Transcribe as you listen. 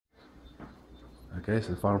Okay, so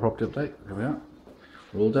the final property update. There we are.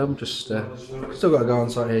 We're all done. Just still got to go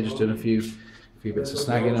on site here, just doing a few bits of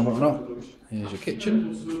snagging and whatnot. Here's your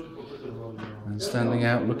kitchen, and standing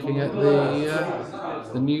out looking at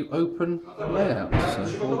the new open layout.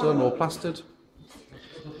 So all done, all plastered.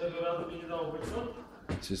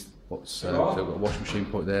 This is what's so I've got a washing machine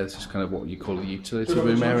point there. This is kind of what you call a utility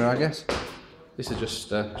room area, I guess. This is just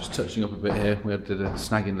touching up a bit here. We did a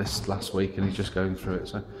snagging list last week, and he's just going through it.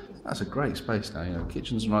 So that's a great space now. You know,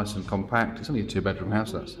 kitchen's nice and compact. It's only a 2-bedroom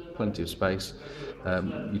house. So that's plenty of space.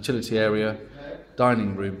 Utility area,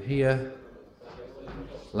 dining room here,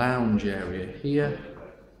 lounge area here.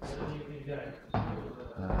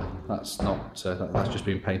 That's not. That's just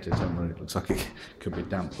been painted. It looks like it could be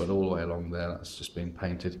damp, but all the way along there, that's just been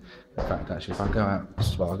painted. In fact, actually, if I go out,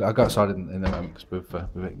 well, I'll go outside in the moment because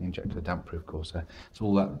we've injected a damp-proof course there. So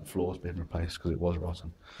all that floor's been replaced because it was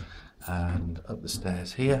rotten. And up the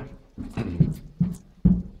stairs here, into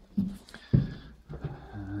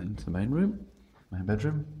the main room, main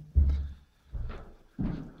bedroom.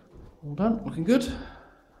 All done, looking good.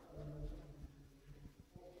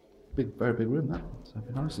 Very big room that. So it'd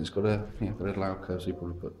be nice. It's got a little alcove, so you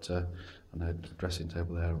probably put a dressing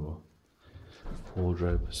table there or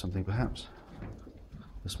wardrobe or something perhaps.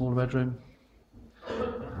 The smaller bedroom,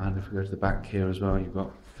 and if we go to the back here as well, you've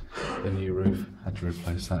got the new roof. Had to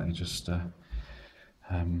replace that. It just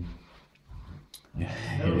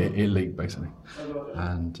it leaked basically,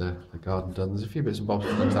 and the garden done. There's a few bits and bobs.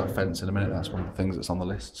 There's that fence in a minute. That's one of the things that's on the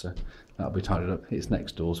list, so that'll be tidied up. It's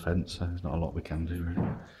next door's fence, so there's not a lot we can do really.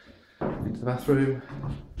 Into the bathroom.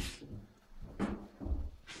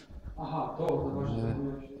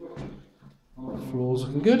 The floor's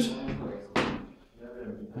looking good.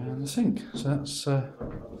 And the sink. So that's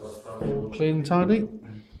all clean and tidy.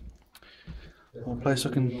 Whole place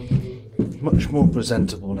looking much more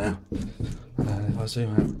presentable now. If I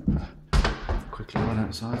zoom out, quickly run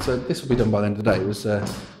outside. So this will be done by the end of the day. It was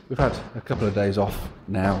we've had a couple of days off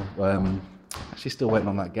now. Actually still waiting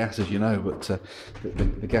on that gas, as you know, but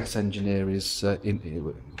the gas engineer is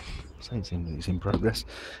it's in progress.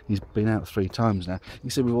 He's been out 3 times now. You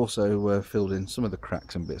see we've also filled in some of the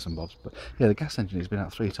cracks and bits and bobs, but yeah, the gas engineer's been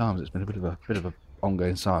out 3 times. It's been a bit of a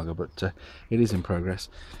ongoing saga, but it is in progress,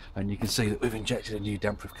 and you can see that we've injected a new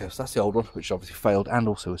damp-proof course. That's the old one, which obviously failed and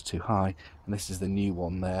also was too high, and this is the new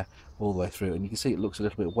one there all the way through, and you can see it looks a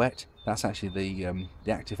little bit wet. That's actually the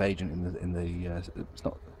active agent in the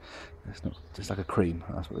it's like a cream,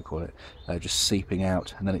 that's what they call it, just seeping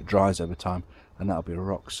out, and then it dries over time, and that'll be a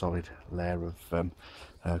rock solid layer of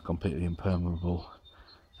completely impermeable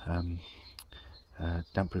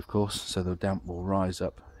damp-proof course, so the damp will rise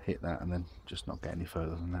up, hit that, and then just not get any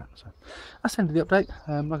further than that. So that's the end of the update.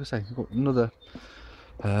 Like I say, we've got another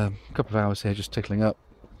couple of hours here just tickling up.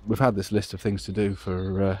 We've had this list of things to do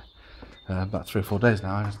for about 3 or 4 days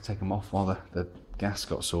now. I had to take them off while the gas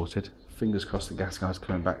got sorted. Fingers crossed the gas guy's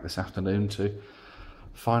coming back this afternoon to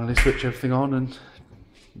finally switch everything on, and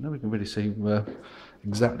we can really see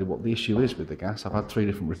exactly what the issue is with the gas. I've had 3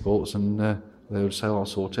 different reports, and they would say, "Oh, I'll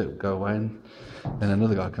sort it, go away," and then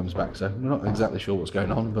another guy comes back. So we're not exactly sure what's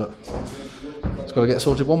going on, but it's got to get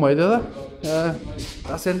sorted one way or the other.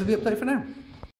 That's the end of the update for now.